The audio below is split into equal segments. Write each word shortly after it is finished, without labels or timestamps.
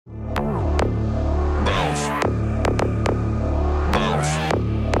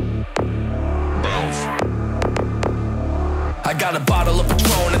I got a bottle of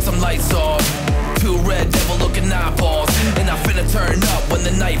Patron and some lights off. Two red devil looking eyeballs, and I finna turn up when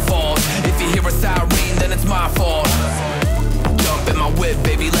the night falls. If you hear a siren, then it's my fault. Jump in my whip,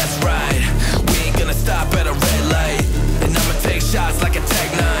 baby, let's ride. We ain't gonna stop at a red light, and I'ma take shots like a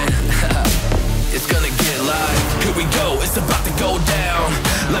Tag 9. It's gonna get live. Here we go, it's about to go down.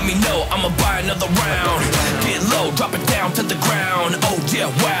 Let me know, I'ma buy another round. Get low, drop it down to the ground. Oh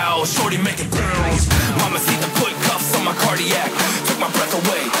yeah, wow, shorty making bounce. Mama see the put cuffs on my cardiac. Took my breath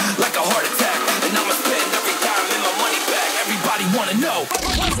away like a heart attack. And I'ma spend every dime and my money back. Everybody wanna know.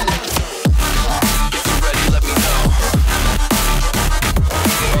 If you're ready, let me know.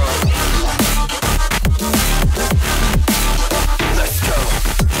 Let's go.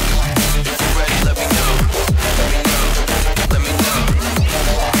 If you're ready, let me know. Let me know. Let me know.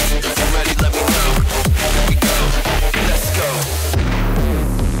 If you're ready, let me know. Here we go. Let's go.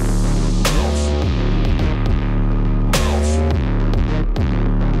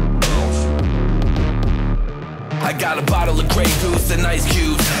 I got a bottle of Grey Goose and ice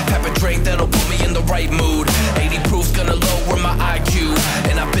cubes. Have a drink that'll put me in the right mood. 80 proof's gonna lower my IQ.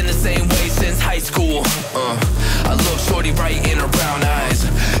 And I've been the same way since high school. I look shorty right in her brown eyes.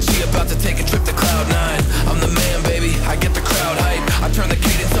 She about to take a trip to Cloud 9. I'm the man, baby, I get the crowd hype. I turn the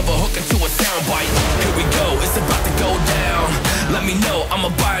cadence of a hook into a soundbite. Here we go, it's about to go down. Let me know, I'ma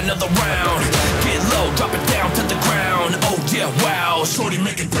buy another round. Get low, drop it down to the ground. Oh yeah, wow, shorty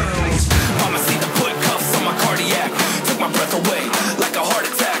make it bounce. Mama see the put cuffs on my cardiac. Took my breath away like a heart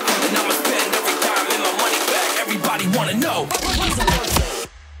attack. And I'ma spend every dime and my money back. Everybody wanna know.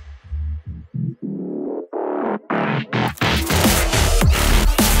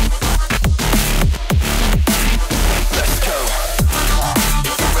 Let's go.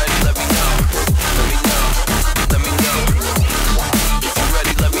 If you're ready, let me know. Let me know. Let me know. If you're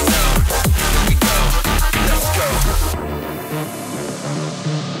ready, let me know. Here we go. Let's go.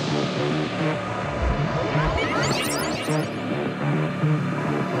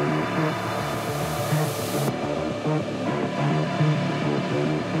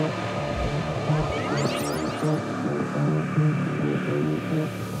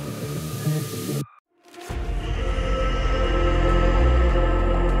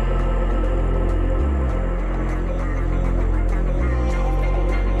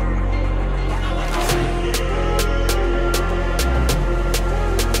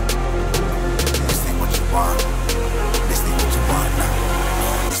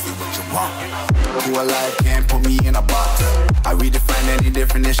 You alive, can't put me in a box. I redefine any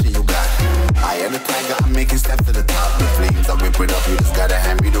definition you got. I am the tiger, I'm making steps to the top. The flames, I whip it up, you just gotta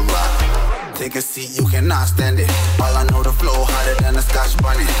hand me the rock. Take a seat, you cannot stand it. All I know, the flow harder than a Scotch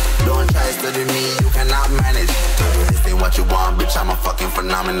bunny. Don't try study me, you cannot manage. This ain't what you want, bitch, I'm a fucking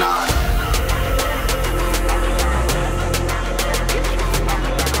phenomenon.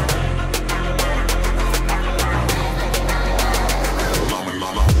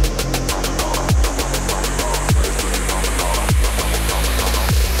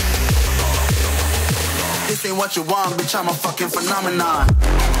 This ain't what you want, bitch, I'm a fucking phenomenon.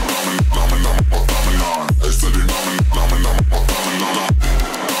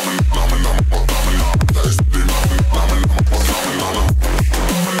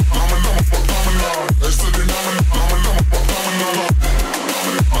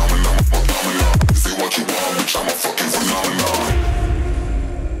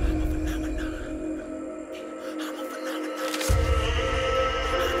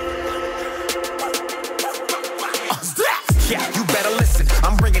 Yeah, you better listen.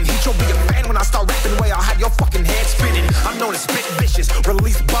 I'm bringing heat, you'll be a fan when I start rapping. Way I'll have your fucking head spinning. I'm known as spit vicious.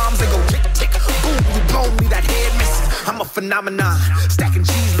 Release bombs, they go tick tick. Boom, you blow me, that head missing. I'm a phenomenon. Stacking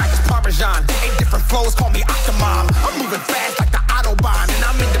cheese like it's Parmesan. 8 different flows, call me Octomom. I'm moving fast like the Autobahn. And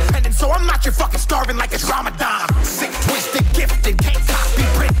I'm independent, so I'm not your fucking starving like it's Ramadan. Sick, twisted, gifted, can't copy,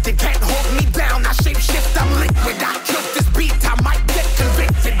 printed. Can't hold me down, I shape shift, I'm liquid. I killed this beat, I might get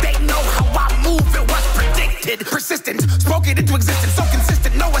convicted. They know how I move, it was predicted. Persistent, spoke it into existence, so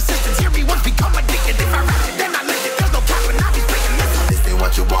consistent, no assistance. Hear me once, become addicted. If I rap it, then I live it. There's no cap when I be speaking this. This ain't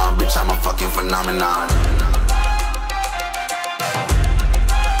what you want, bitch, I'm a fucking phenomenon.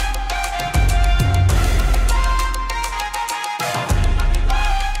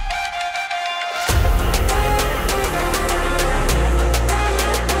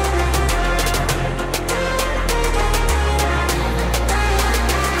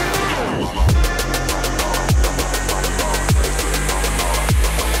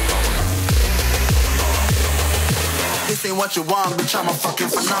 This ain't what you want, bitch, I'm a fucking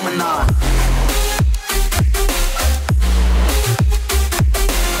phenomenon.